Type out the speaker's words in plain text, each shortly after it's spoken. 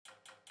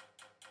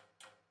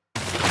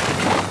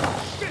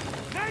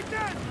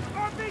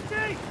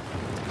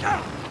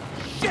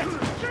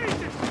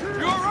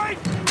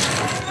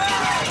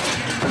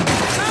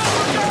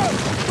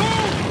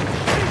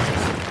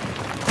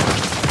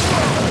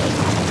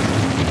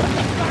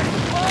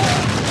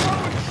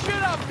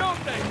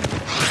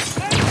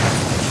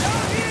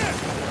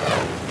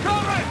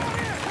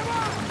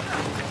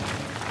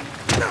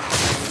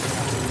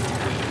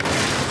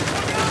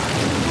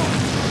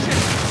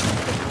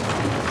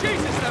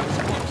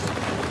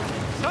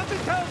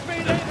Something tells me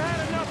they've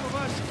had enough of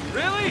us.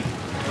 Really?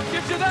 What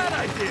gives you that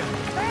idea?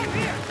 Stand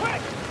here,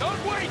 quick!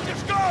 Don't wait,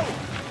 just go!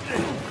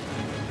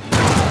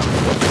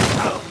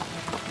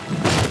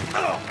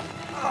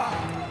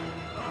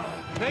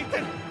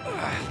 Nathan!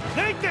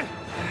 Nathan!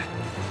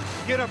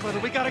 Get up, brother.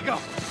 We gotta go.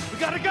 We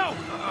gotta go!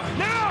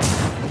 Now!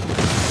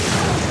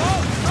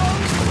 Oh,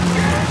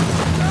 shit!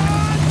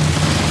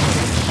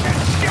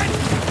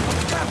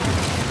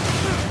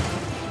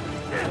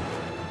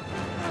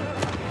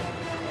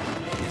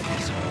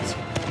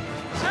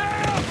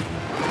 Sam!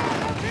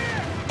 Up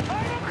here!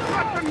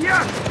 Cut them,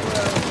 yeah!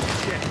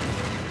 Shit.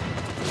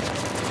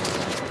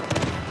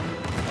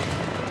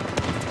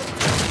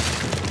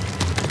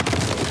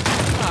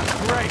 Ah,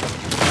 great.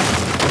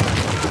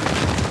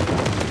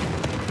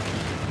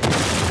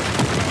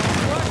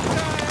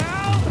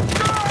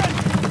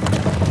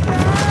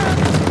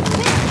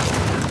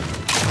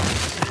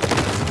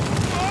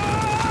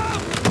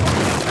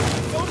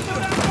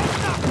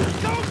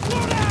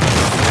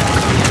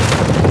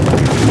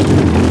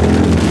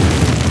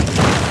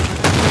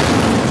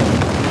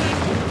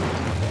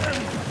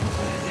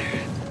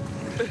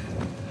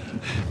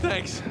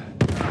 Thanks.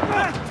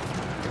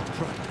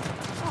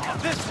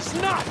 This is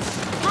nuts!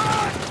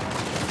 Run!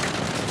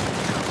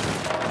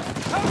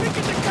 Help me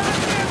get the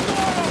goddamn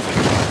door open!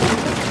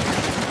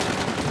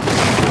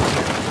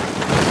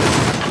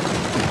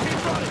 Keep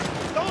running!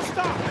 Don't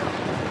stop!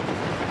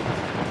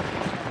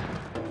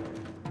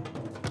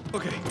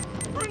 Okay.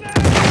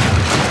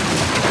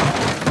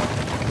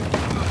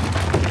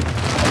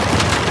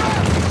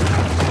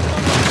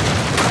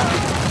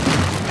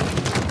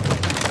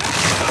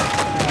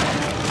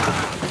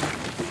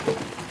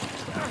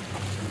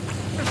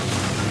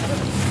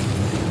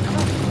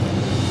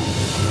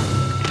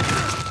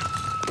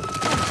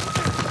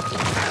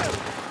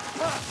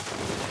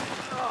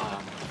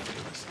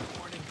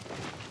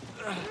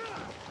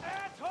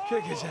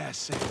 Kick his ass,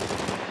 Sam.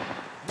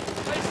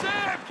 Hey,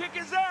 Sam! Kick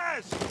his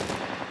ass!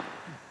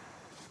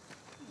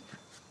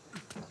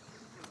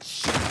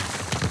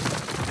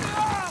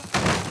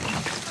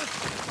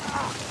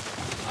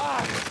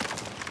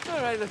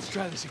 All right, let's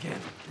try this again.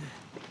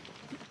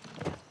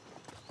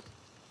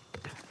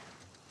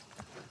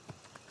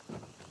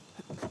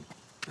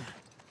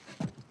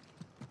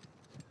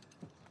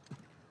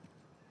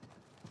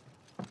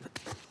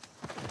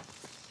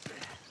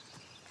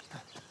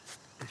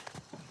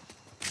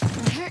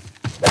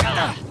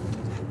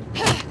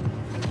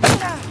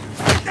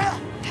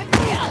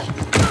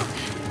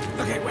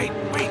 Okay, wait.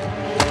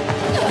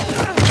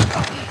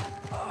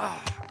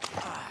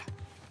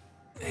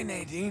 Hey,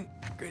 Nadine.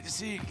 Great to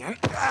see you again.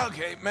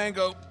 Okay,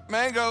 mango.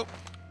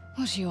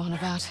 What are you on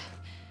about?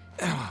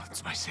 Oh,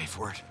 it's my safe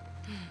word.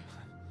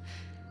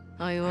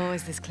 Are you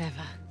always this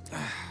clever?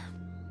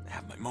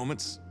 Have my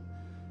moments.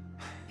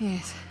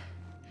 Yes.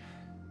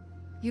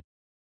 You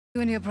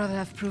and your brother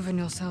have proven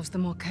yourselves the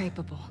more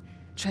capable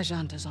treasure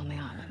hunters on the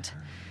island.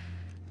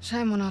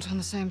 Shame we're not on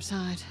the same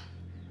side.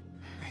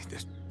 Hey,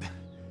 there's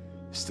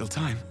still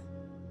time.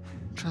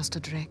 Trust a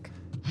Drake.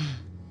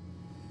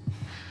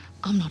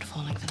 I'm not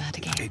falling for that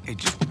again. Hey,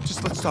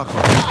 just let's talk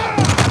about it.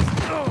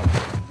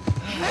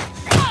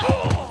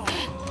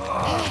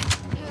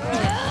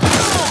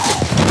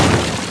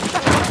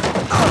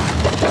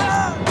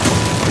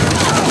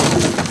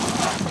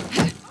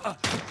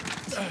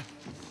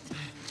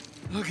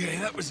 Okay,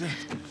 that was a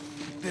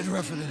bit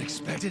rougher than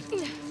expected.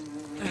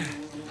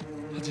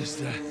 I'll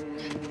just,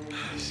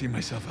 see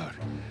myself out.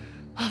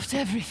 After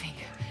everything,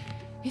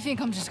 you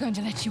think I'm just going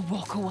to let you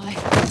walk away?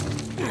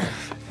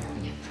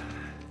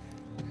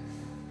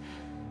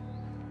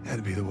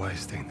 That'd be the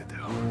wise thing to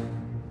do.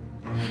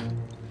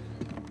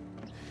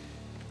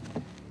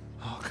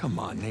 Oh, come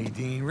on,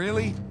 Nadine,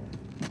 really?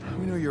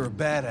 We know you're a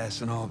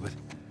badass and all, but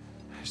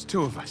there's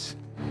two of us.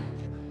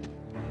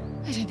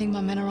 I don't think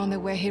my men are on their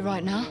way here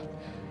right now.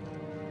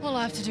 All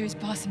I have to do is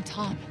buy some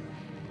time.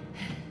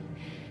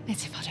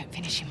 Let's see if I don't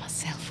finish him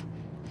myself.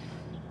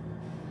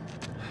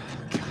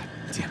 God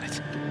damn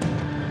it.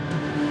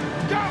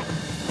 Go!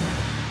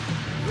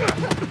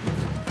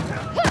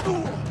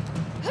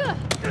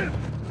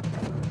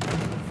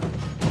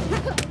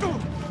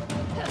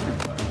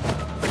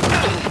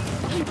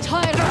 I'm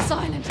tired of this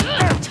island.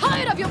 I'm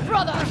tired of your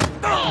brother.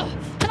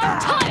 And I'm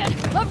tired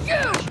of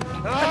you!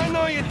 I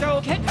know you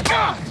don't. Get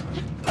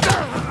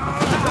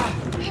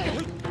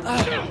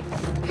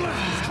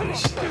How did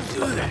she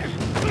do that?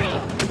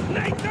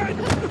 Nathan!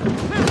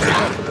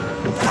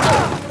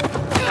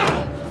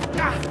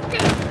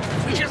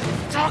 We just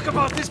talk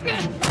about this. I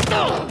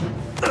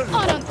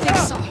don't think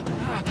so.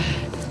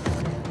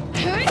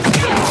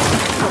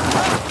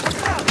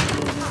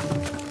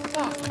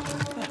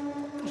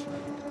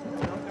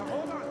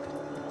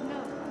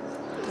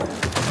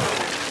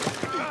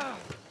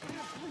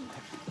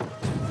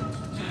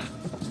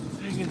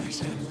 Hang in there,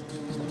 Sam.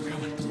 I'm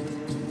coming.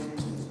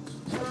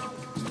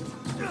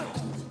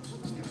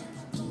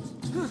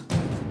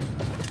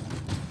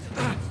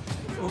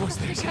 Almost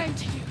there, He Sam. came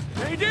to you.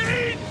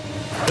 Nadine!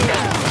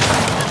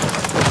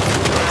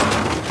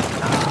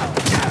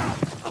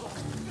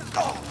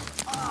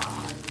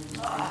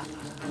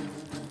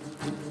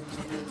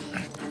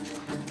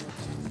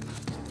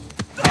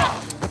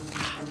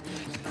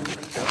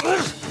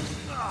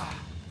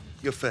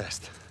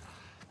 fast.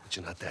 But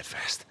you're not that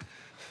fast.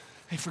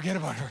 Hey, forget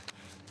about her.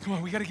 Come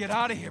on, we gotta get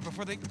out of here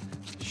before they...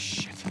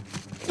 Shit.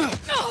 Whoa,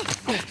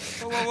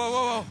 whoa, whoa, whoa,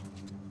 whoa.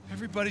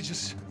 Everybody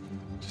just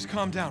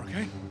calm down,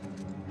 okay?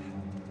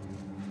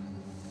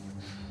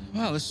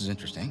 Well, this is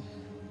interesting.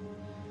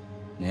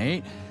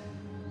 Nate?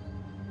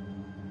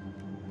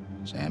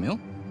 Samuel?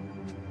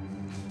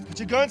 Put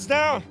your guns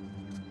down!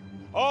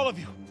 All of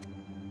you!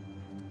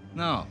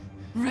 No.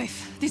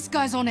 Rafe, this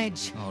guy's on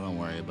edge. Oh, don't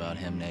worry about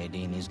him,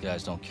 Nadine. These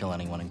guys don't kill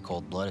anyone in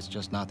cold blood. It's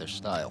just not their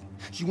style.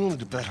 You willing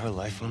to bet her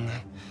life on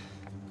that?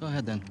 Go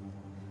ahead, then.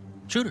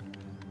 Shoot her.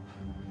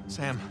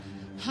 Sam.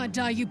 I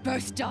die, you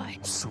both die.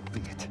 So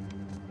be it.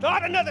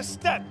 Not another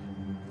step!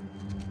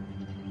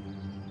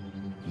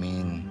 You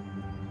mean...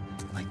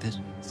 like this?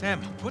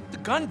 Sam, put the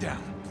gun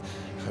down.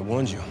 I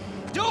warned you.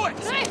 Do it!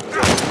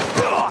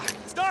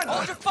 It's done!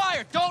 Hold your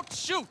fire! Don't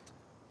shoot!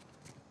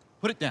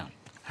 Put it down.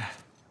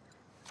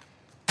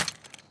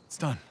 It's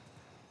done.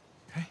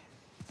 Okay?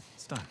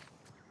 It's done.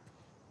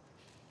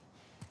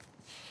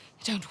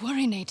 Don't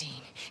worry,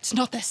 Nadine. It's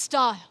not their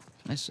style.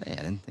 I say, I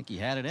didn't think he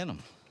had it in him.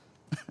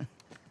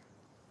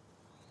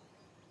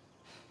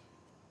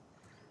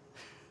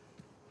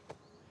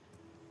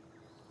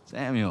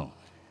 Samuel,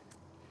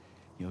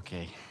 you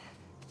okay?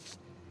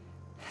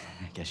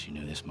 I guess you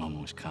knew this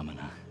moment was coming,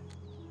 huh?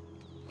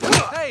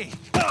 Hey!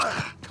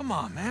 Come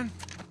on, man.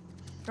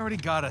 You already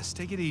got us.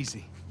 Take it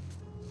easy.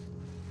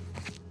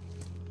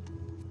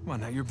 Come on,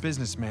 now, you're a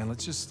businessman.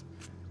 Let's just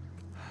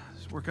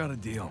work out a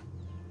deal.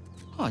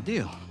 Oh, a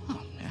deal.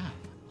 Oh, yeah.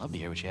 Love to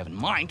hear what you have in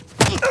mind.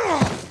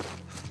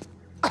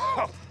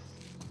 Oh,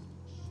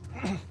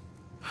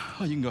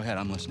 you can go ahead.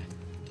 I'm listening.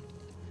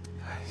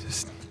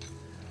 Just...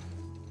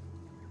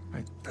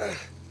 Right.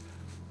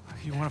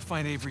 You want to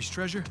find Avery's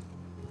treasure?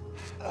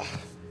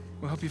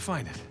 We'll help you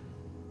find it.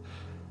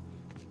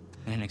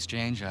 And in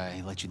exchange,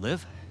 I let you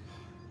live?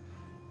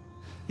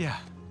 Yeah.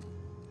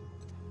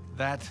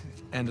 That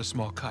and a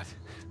small cut.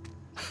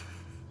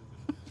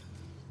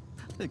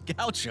 The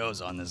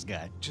gauchos on this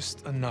guy.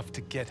 Just enough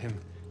to get him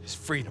his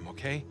freedom,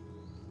 okay?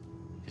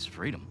 His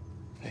freedom.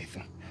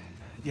 Nathan.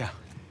 Yeah.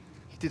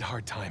 He did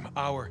hard time.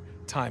 Our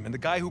time. And the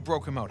guy who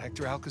broke him out,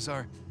 Hector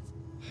Alcazar,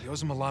 he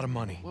owes him a lot of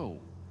money. Whoa,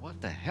 what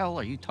the hell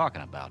are you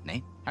talking about,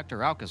 Nate?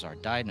 Hector Alcazar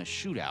died in a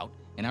shootout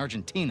in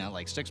Argentina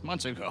like 6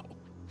 months ago.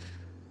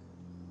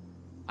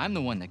 I'm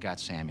the one that got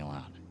Samuel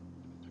out.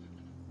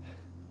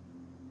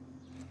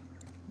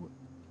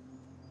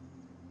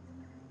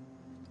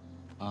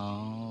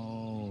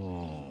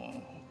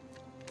 Oh.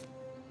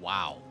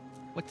 Wow.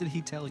 What did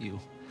he tell you?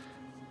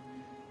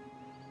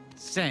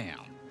 Sam,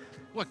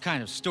 what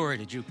kind of story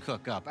did you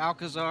cook up?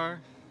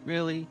 Alcazar?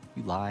 Really?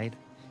 You lied?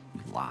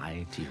 You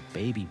lied to your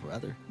baby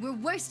brother? We're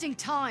wasting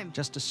time.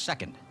 Just a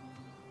second.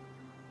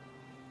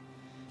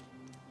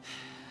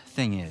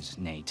 Thing is,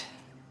 Nate,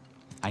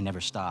 I never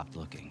stopped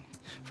looking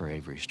for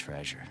Avery's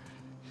treasure.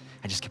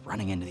 I just kept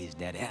running into these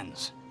dead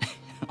ends.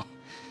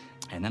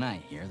 And then I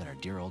hear that our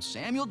dear old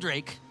Samuel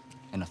Drake,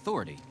 an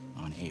authority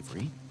on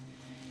Avery,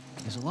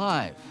 is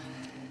alive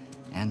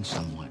and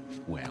somewhat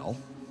well.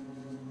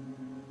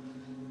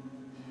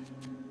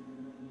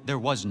 There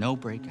was no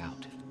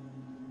breakout.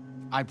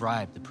 I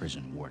bribed the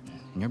prison warden,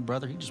 and your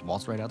brother, he just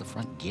waltzed right out the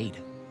front gate.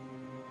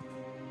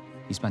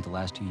 He spent the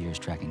last 2 years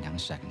tracking down a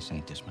second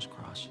St. Dismas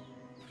cross.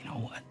 You know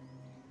what?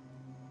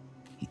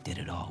 He did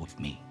it all with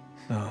me.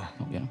 No.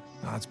 Oh, yeah?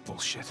 No, that's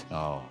bullshit.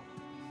 Oh.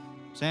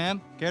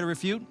 Sam, care to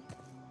refute?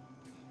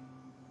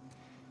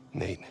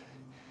 Nate.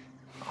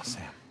 Oh,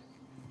 Sam.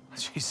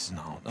 Jesus,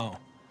 no.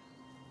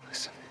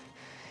 Listen.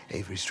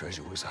 Avery's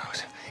treasure was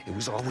ours. It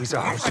was always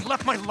ours. I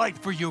left my life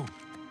for you.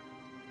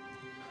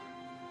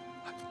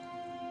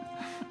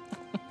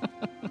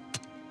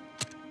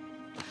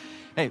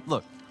 Hey,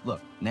 look,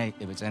 Nate,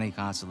 if it's any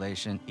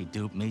consolation, he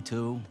duped me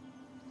too.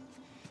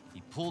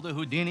 He pulled a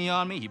Houdini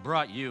on me, he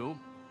brought you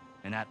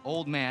and that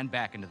old man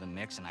back into the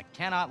mix, and I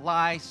cannot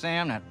lie,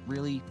 Sam, that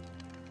really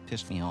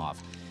pissed me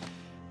off.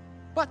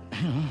 But,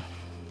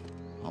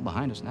 all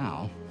behind us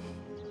now.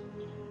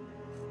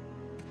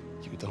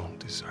 You don't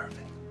deserve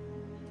it.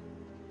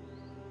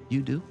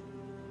 You do?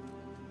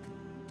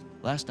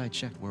 Last I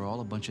checked, we're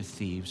all a bunch of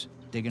thieves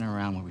digging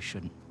around where we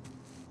shouldn't.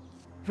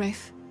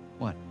 Rafe,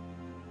 What?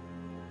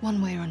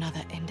 one way or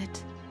another, end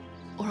it,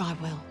 or I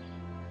will.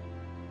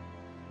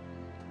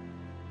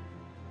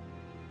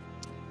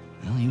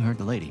 Well, you heard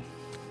the lady.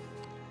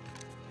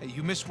 Hey,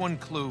 you missed one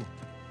clue,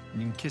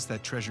 and you can kiss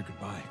that treasure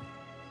goodbye.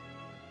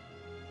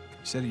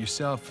 You said it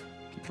yourself,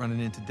 keep running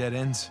into dead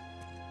ends.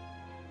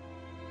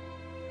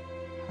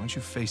 Why don't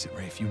you face it,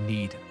 Rafe? You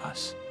need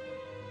us.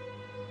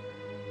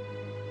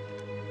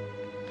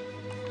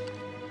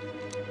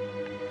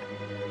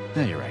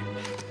 No, you're right.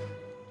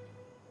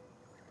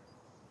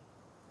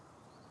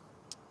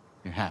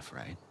 You're half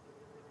right.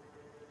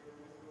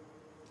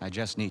 I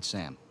just need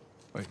Sam.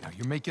 Wait, now,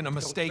 you're making a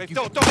mistake.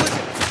 Don't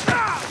listen!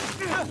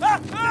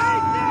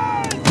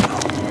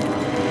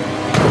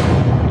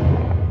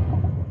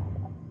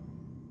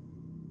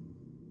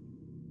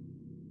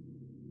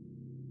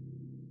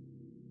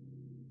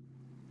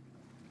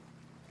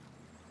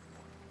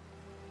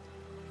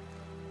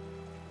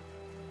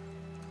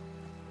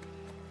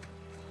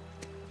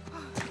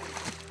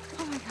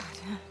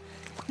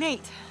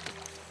 Nate!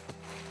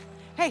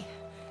 Hey,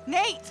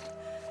 Nate!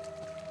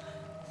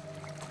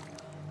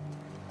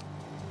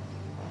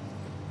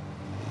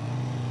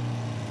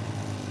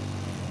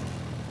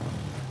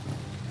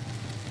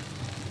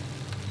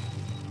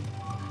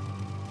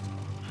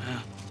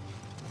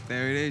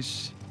 There it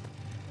is.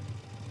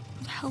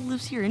 Who the hell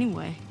lives here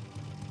anyway?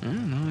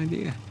 No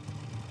idea.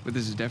 But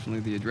this is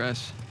definitely the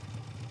address.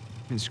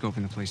 Been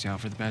scoping the place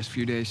out for the past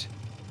few days.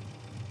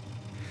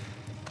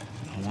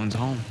 No one's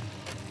home.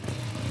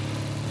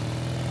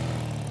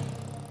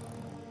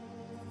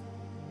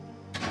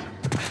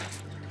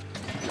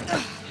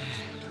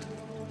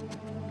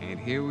 And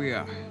here we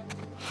are.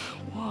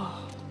 Whoa.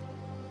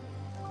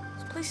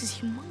 This place is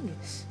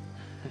humongous.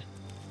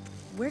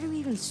 Where do we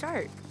even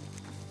start?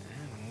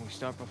 We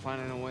start by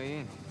finding a way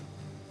in.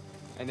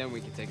 And then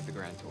we can take the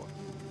grand tour.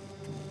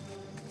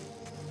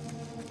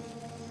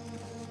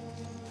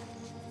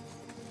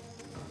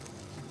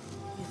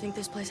 You think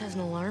this place has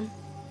an alarm?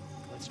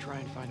 Let's try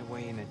and find a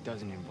way in that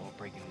doesn't involve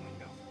breaking a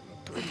window.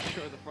 I'm pretty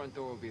sure the front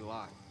door will be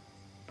locked.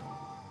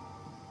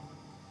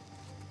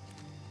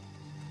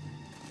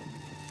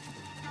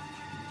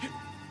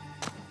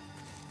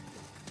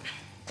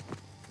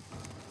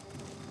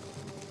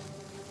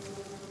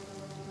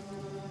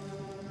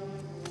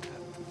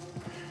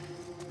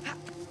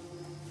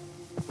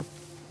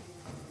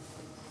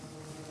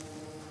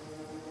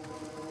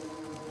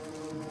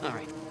 All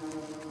right,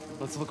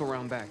 let's look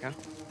around back, huh?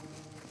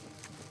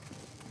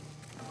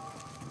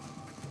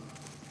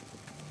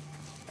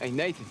 Hey,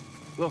 Nathan,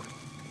 look.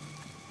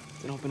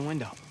 It's an open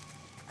window.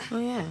 Oh,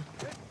 yeah.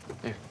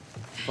 Here,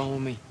 follow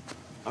me.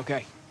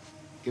 Okay,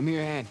 give me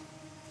your hand.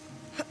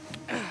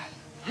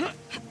 All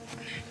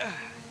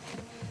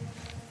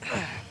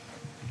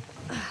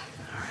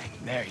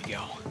right, there you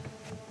go.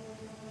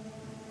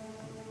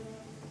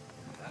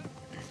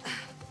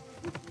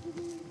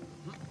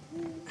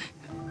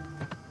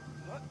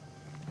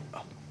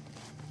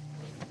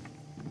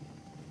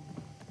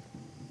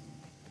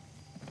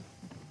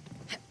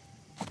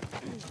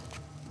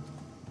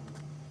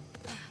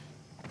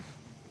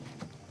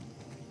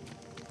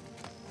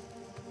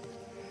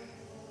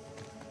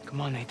 Come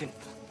on, Nathan.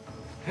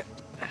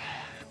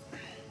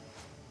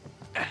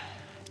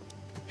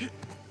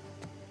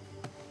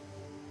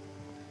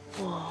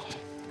 Whoa.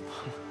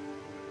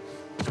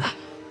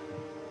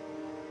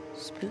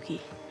 Spooky.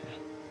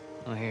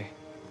 Oh, here.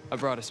 I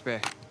brought a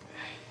spare.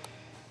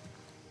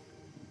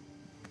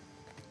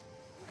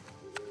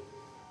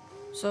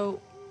 So,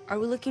 are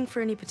we looking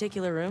for any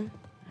particular room?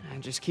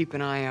 And just keep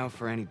an eye out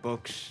for any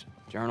books,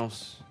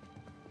 journals,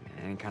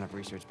 any kind of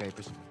research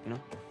papers, you know?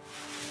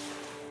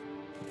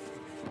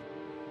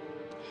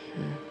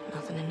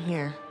 Nothing in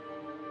here.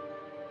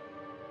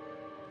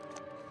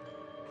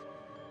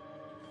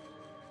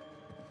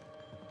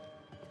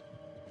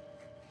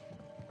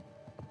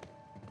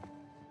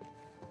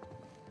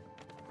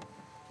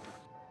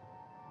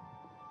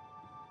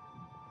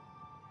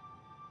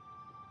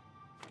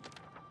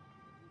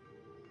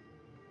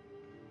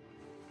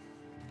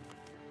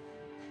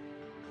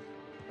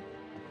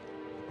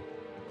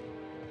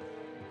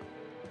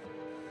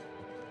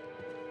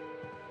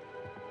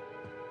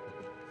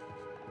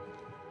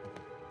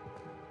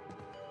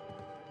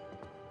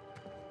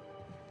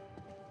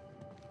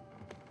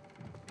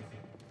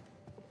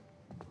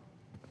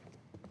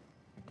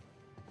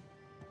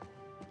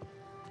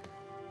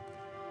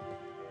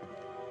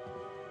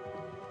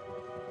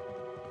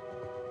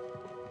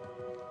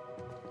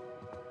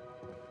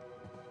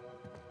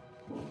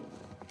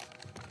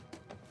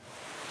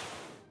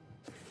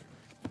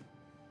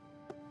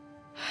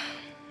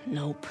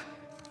 Nope.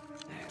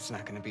 It's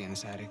not gonna be in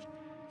this attic.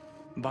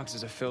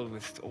 Boxes are filled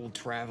with old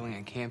traveling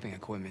and camping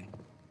equipment.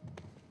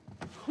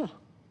 Huh.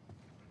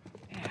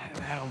 Yeah,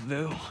 that'll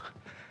do.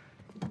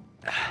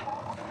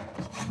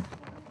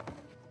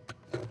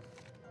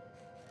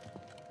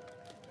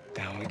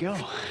 Down we go.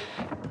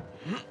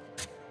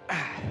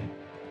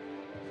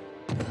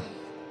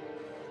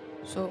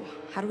 So,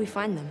 how do we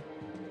find them?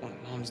 What,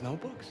 Mom's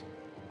notebooks?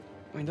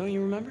 I mean, don't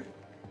you remember?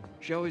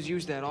 She always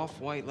used that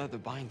off-white leather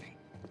binding.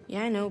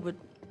 Yeah, I know, but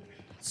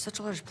it's such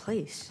a large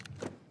place.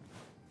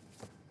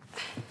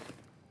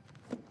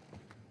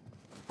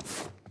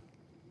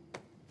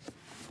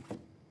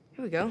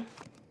 Here we go.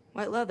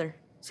 White leather.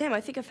 Sam,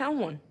 I think I found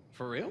one.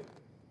 For real?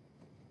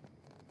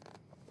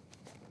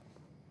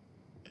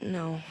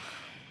 No,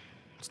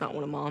 it's not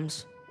one of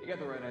Mom's. You got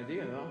the right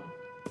idea, though.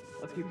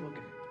 Let's keep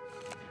looking.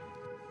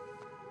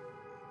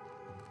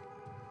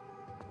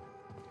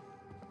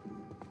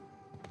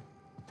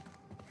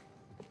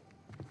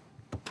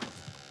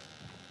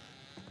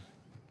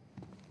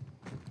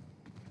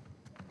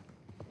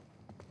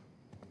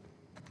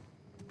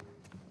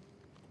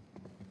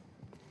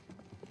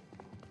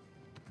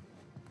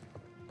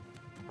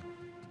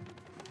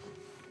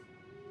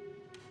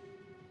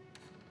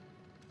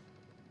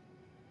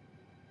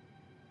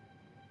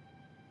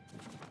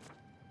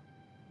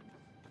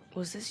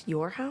 Was this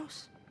your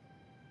house?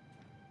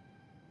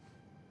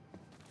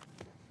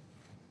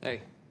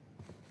 Hey,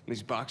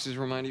 these boxes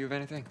remind you of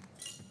anything?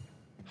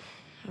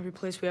 Every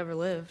place we ever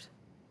lived.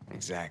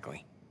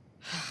 Exactly.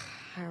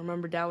 I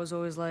remember Dad was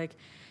always like,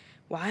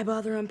 why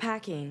bother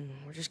unpacking?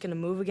 We're just gonna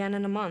move again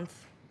in a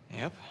month.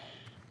 Yep.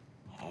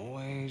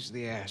 Always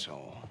the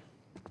asshole.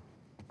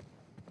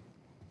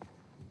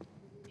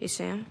 Hey,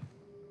 Sam.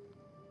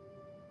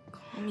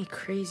 Call me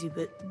crazy,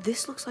 but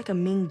this looks like a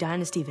Ming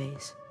Dynasty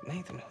vase.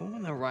 Nathan, who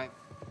in the right...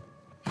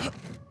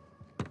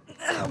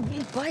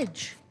 Won't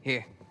budge.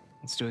 Here,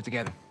 let's do it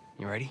together.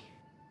 You ready?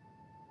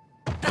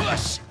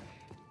 Push!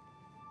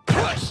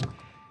 Push!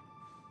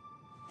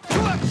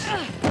 Push!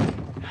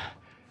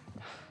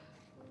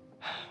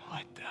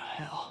 What the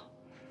hell?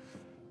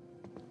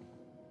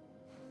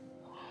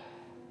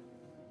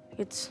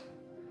 It's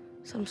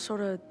some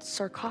sort of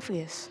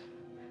sarcophagus.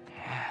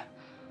 Yeah.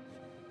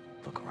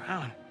 Look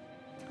around.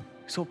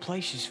 This whole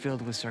place is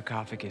filled with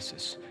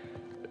sarcophaguses.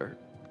 Or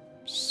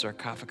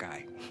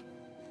sarcophagi.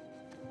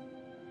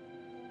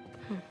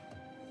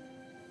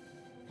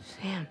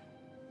 Sam,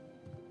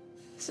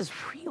 this is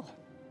real.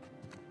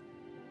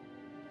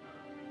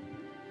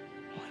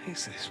 What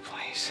is this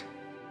place?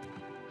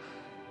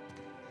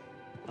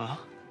 Well,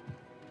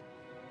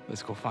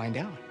 let's go find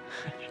out.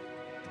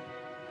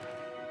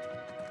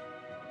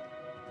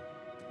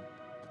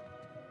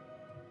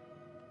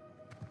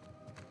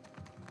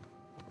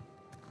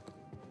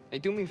 Hey,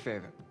 do me a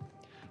favor.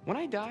 When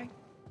I die,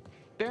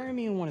 bury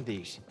me in one of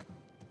these.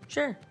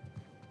 Sure.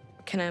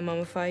 Can I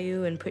mummify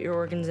you and put your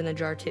organs in a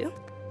jar too?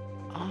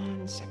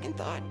 On second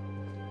thought,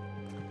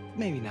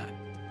 maybe not.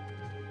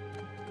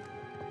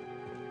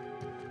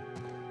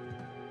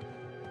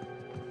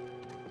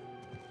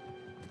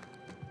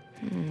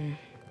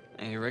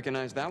 Hey, you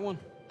recognize that one?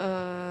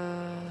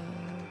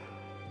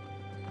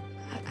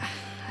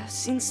 I've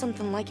seen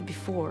something like it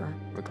before.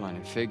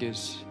 Reclining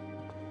figures.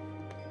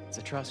 It's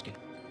Etruscan.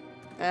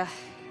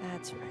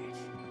 That's right.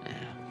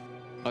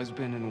 Yeah.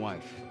 Husband and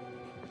wife.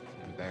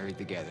 And buried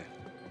together.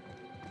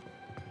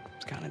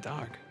 It's kind of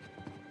dark.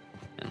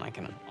 In like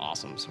an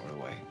awesome sort of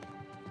way.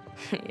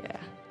 Yeah.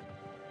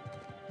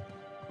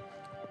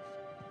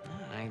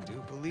 I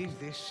do believe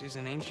this is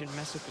an ancient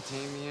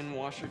Mesopotamian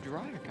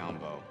washer-dryer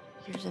combo.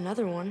 Here's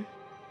another one.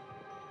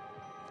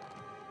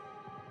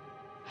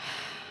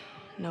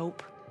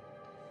 Nope.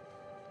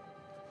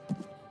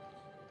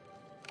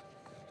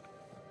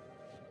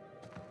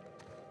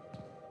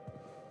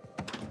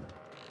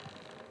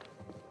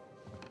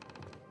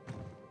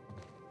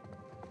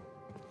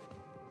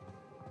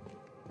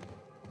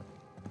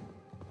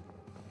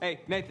 Hey,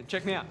 Nathan,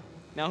 check me out.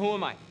 Now, who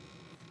am I?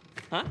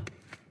 Huh?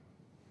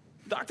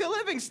 Dr.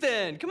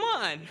 Livingston, come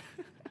on!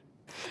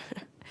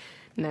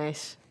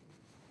 Nice.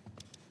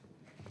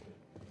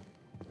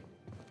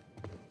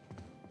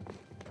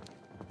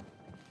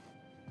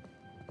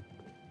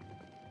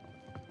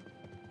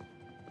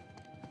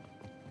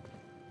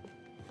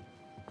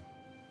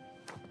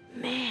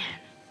 Man,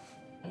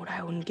 what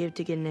I wouldn't give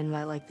to get an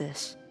invite like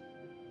this.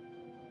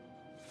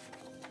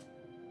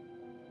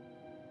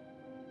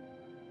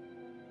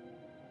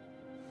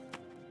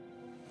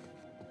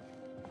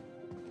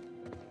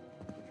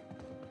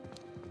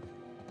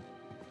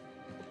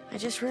 I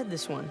just read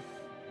this one.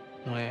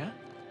 Oh, yeah?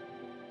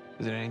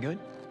 Is it any good?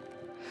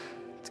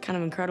 It's kind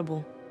of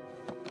incredible.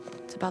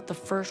 It's about the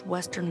first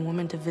Western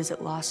woman to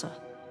visit Lhasa.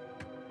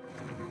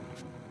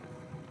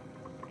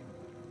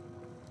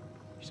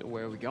 So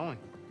where are we going?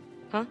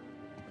 Huh?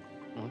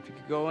 Well, if you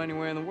could go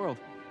anywhere in the world,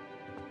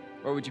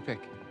 where would you pick?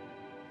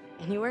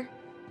 Anywhere?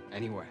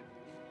 Anywhere.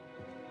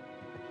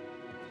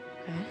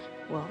 Okay,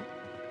 well.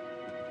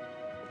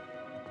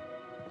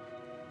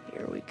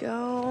 Here we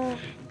go.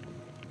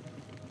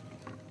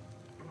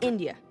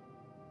 India.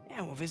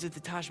 Yeah, we'll visit the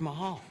Taj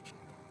Mahal.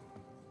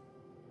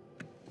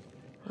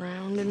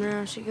 Round and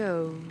round she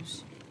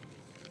goes.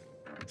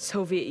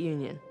 Soviet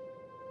Union.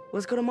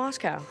 Let's go to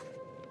Moscow.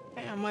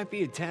 Yeah, it might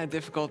be a tad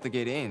difficult to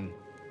get in.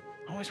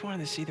 I always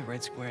wanted to see the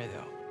Red Square,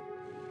 though.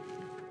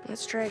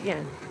 Let's try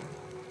again.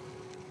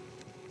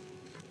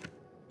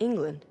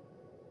 England.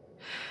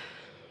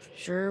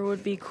 Sure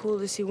would be cool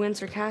to see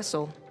Windsor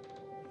Castle.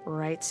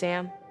 Right,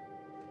 Sam?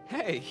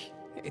 Hey,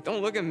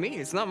 don't look at me.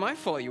 It's not my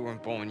fault you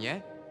weren't born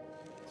yet.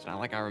 It's not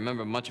like I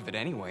remember much of it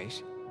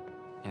anyways.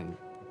 And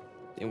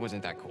it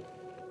wasn't that cool.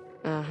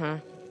 Uh-huh.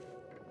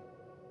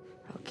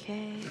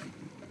 Okay,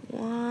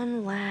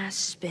 one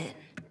last spin.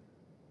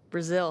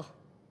 Brazil.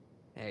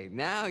 Hey,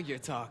 now you're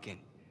talking.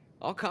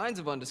 All kinds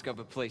of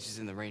undiscovered places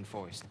in the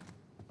rainforest.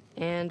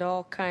 And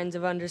all kinds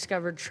of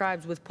undiscovered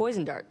tribes with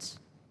poison darts.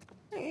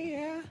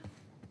 Yeah,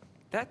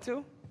 that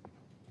too.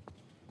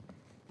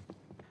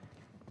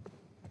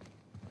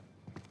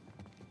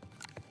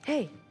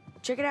 Hey,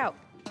 check it out.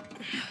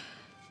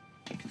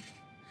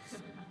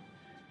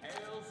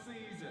 Hail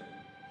Caesar!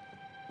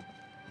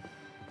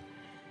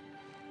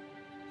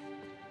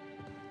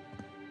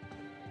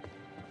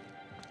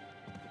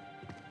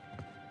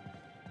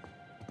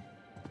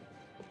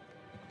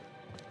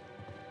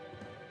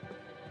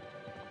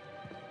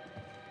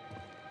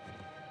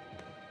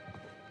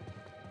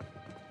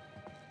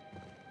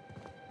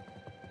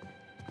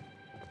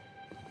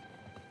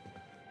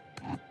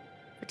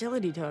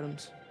 Fertility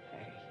totems.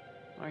 Hey,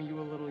 Aren't you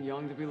a little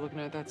young to be looking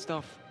at that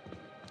stuff?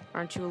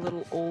 Aren't you a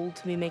little old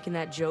to be making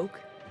that joke?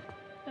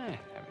 Never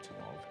too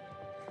old.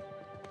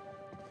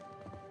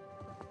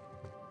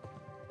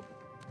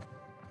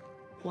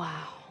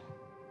 Wow.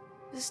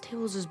 This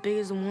table's as big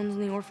as the ones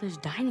in the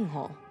orphanage dining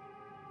hall.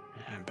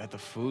 I bet the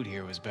food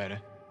here was better.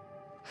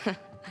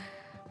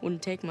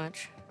 Wouldn't take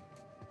much.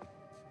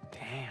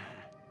 Damn.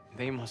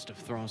 They must have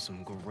thrown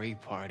some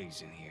great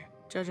parties in here.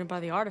 Judging by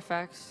the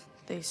artifacts,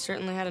 they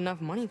certainly had enough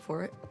money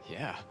for it.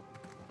 Yeah.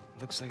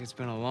 Looks like it's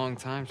been a long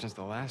time since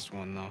the last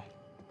one, though.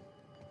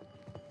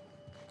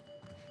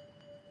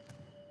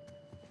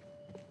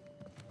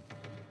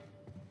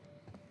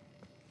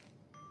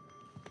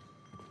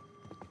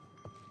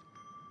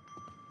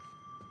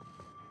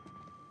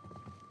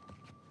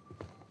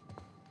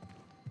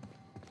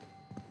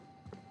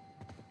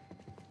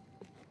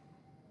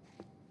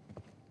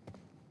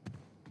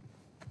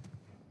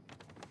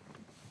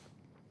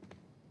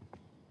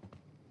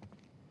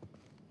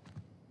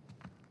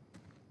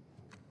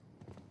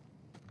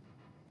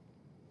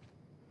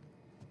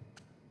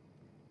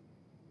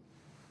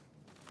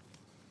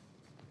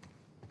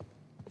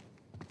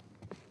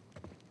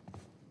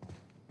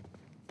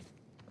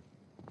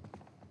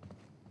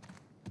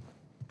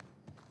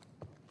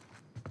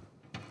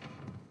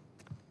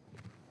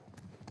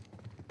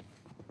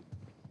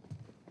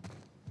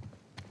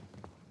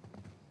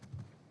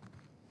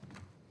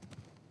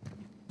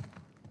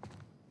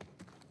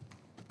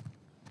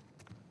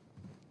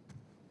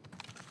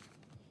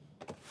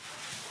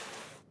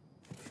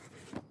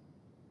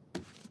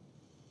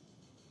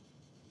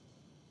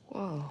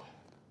 Whoa.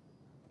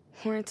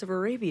 Lawrence of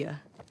Arabia.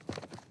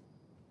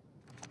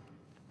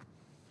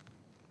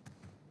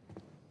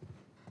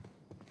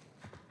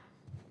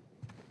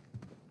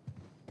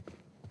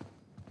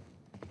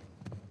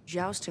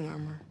 Jousting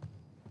armor.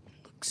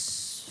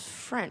 Looks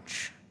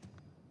French.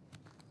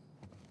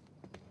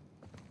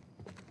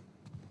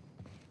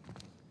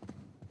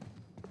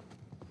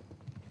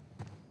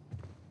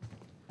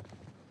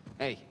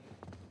 Hey,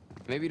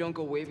 maybe don't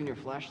go waving your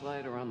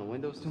flashlight around the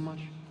windows too much.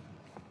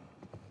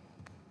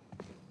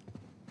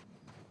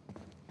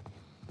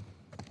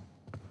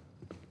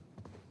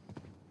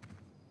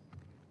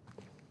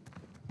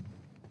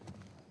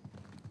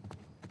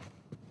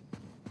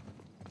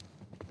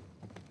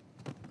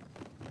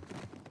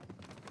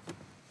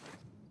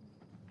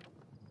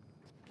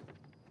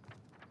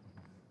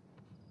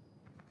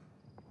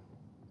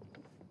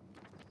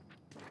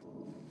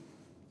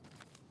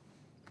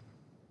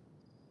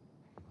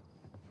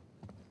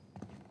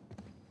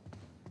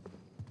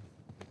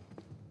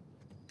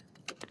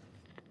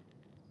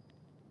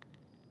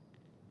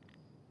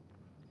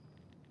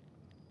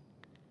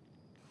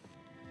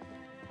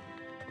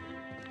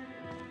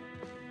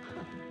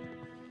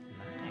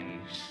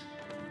 Nice.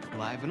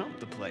 Liven up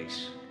the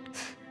place.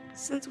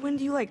 Since when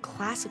do you like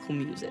classical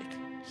music?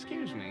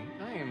 Excuse me,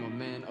 I am a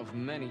man of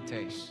many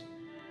tastes.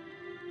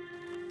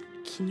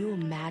 Can you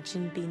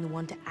imagine being the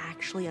one to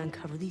actually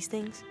uncover these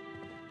things?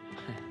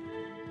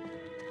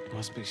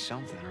 Must be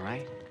something,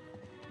 right?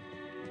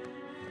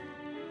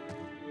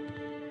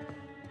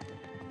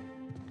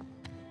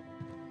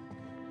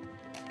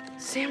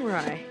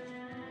 Samurai.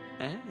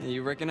 Eh?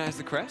 You recognize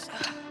the crest?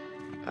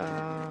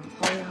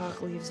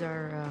 Hollyhock leaves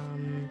are,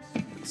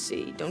 let's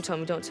see, don't tell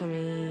me,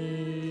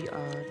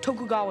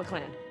 Tokugawa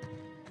clan.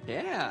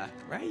 Yeah,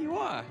 right you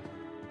are.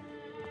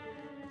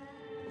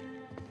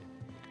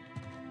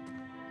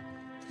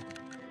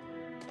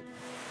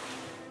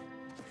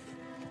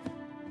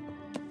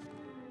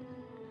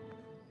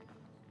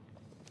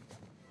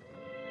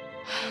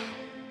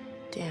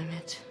 Damn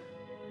it.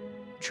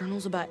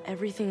 Journals about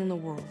everything in the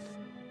world,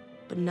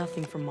 but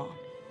nothing from Mom.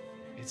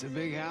 It's a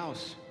big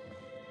house.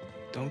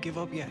 Don't give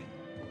up yet.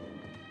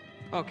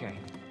 Okay.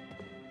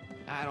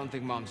 I don't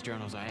think Mom's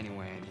journals are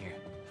anywhere in here.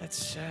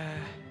 Let's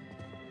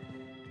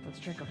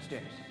check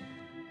upstairs.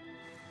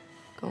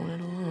 Going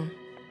it alone.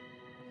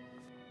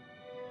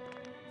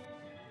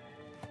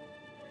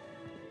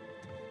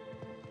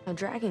 A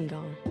dragon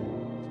gone.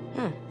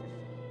 Huh.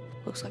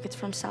 Looks like it's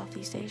from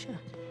Southeast Asia.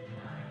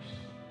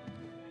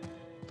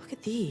 Look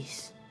at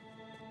these.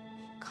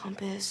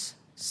 Compass,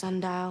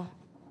 sundial.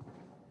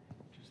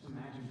 Just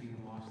imagine being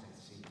lost at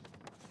sea.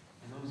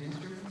 And those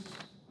instruments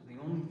are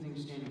the only thing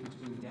standing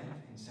between death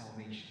and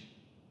salvation.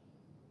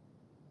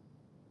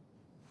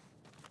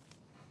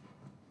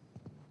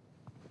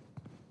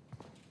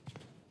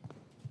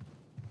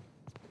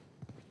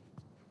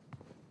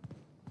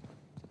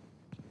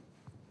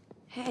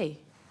 Hey,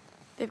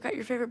 they've got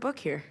your favorite book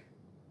here.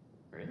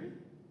 Really?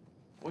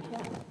 Which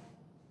one?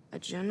 A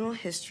general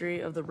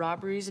history of the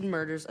robberies and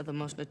murders of the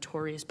most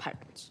notorious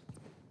pirates.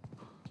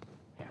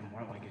 Yeah,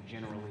 more like a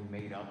generally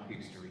made-up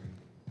history.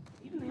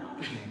 Even the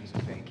author's name is a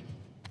fake.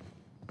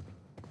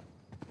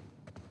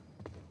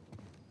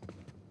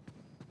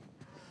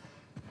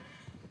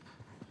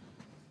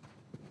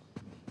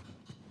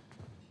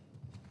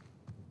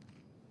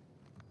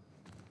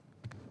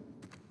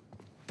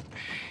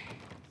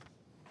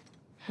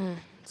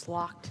 It's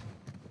locked.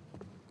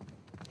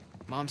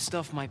 Mom's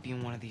stuff might be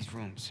in one of these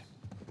rooms.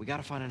 We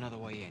gotta find another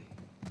way in.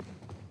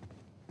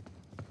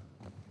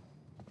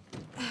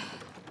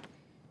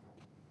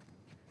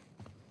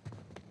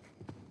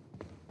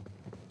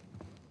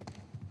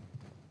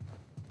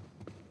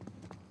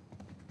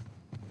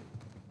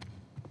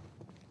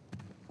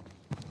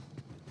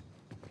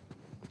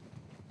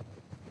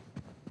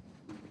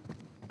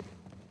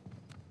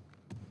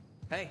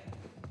 Hey,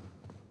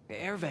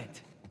 the air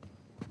vent.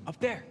 Up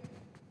there.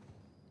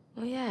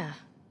 Oh, yeah.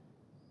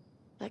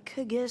 That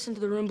could get us into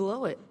the room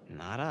below it.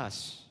 Not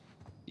us.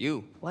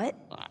 You. What?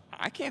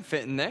 I can't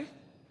fit in there.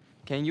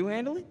 Can you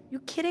handle it? You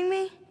kidding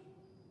me?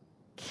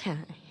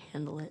 Can't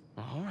handle it.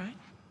 All right.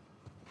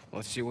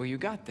 Let's see what you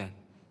got then.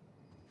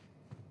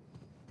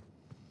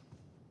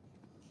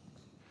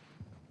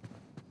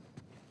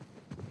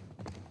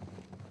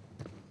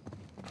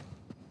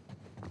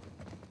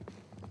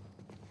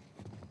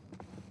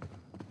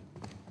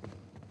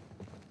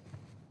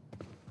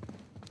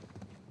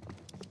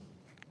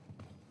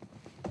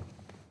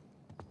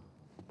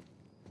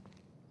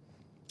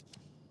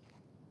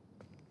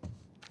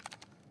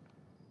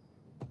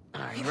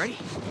 Are you ready?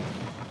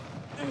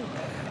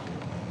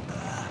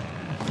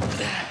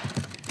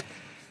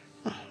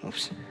 Oh,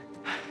 oops.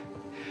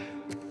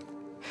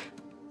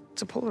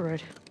 It's a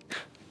Polaroid.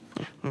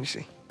 Let me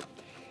see.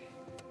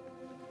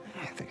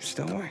 I think it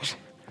still works.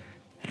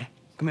 Here,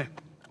 come here.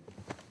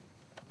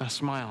 Now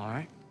smile, all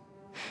right?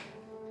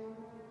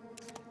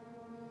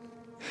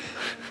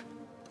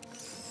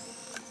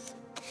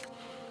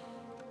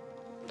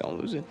 Don't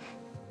lose it.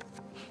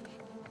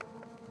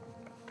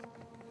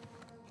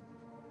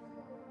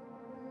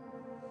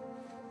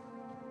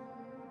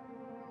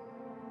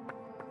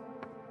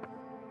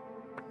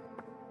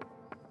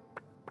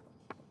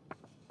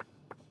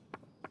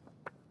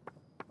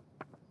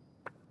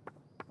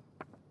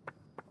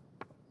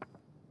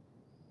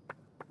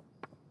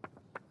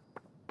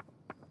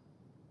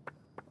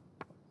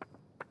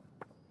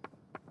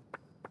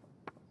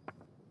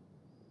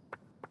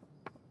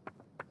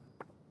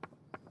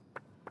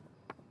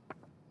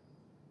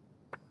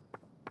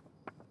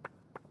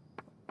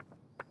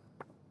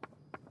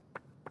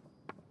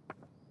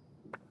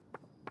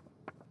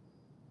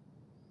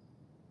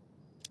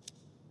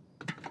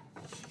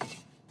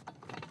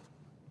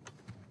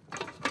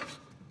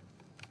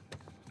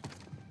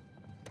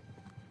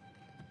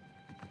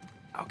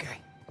 Okay,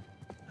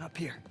 up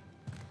here.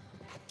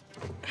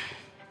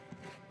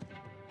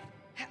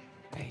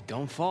 Hey,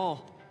 don't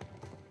fall.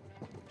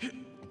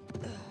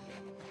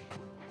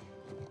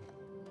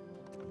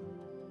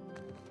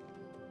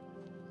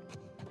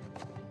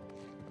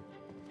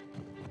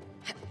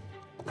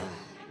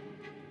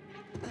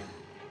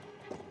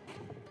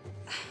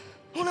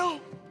 Oh, no!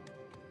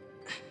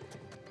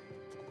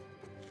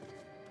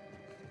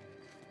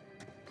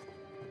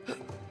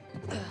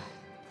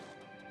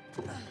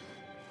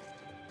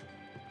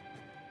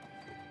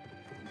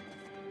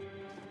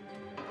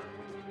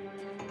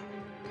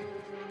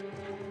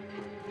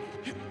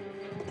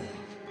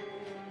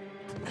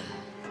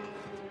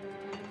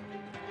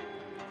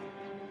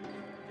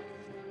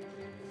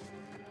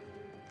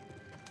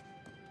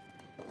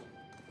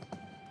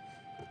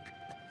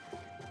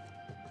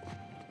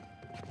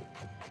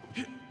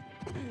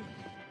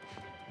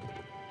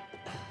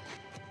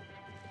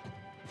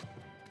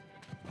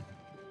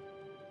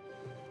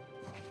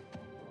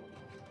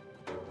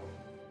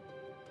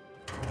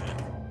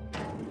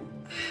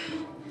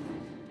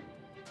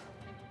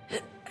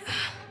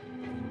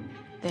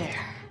 There.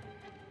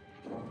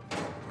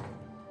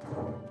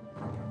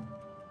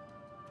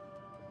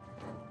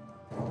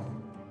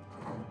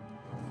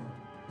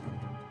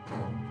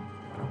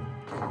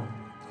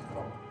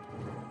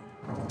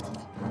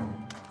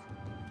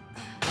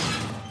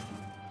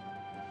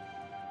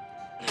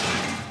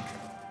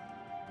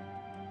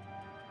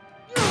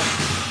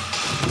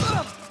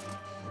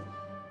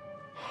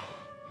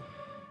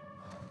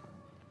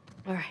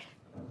 All right.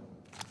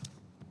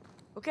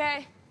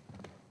 Okay,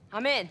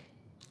 I'm in.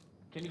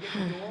 Can you get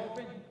the door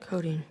open?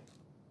 Codeine.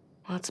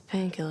 Lots of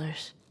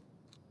painkillers.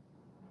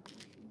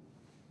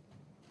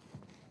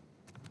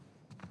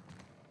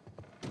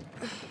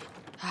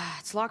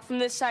 It's locked from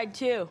this side,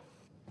 too.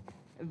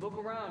 And look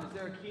around. Is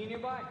there a key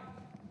nearby?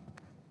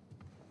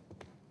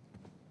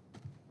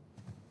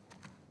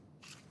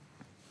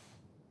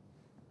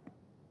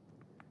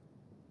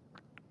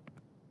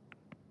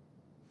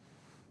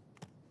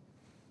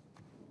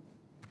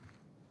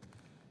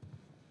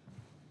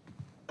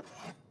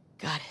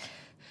 Got it.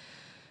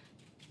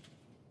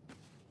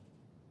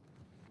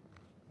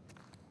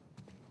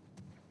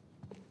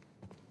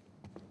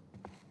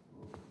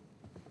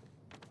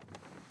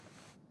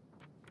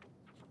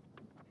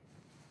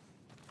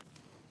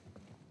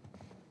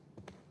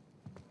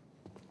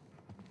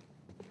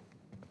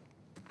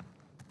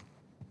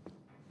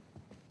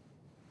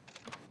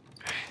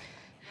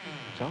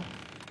 So,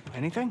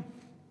 anything?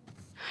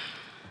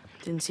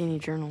 Didn't see any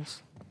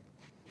journals.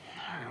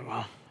 All right,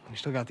 well, we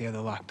still got the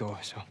other locked door,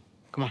 so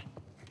come on.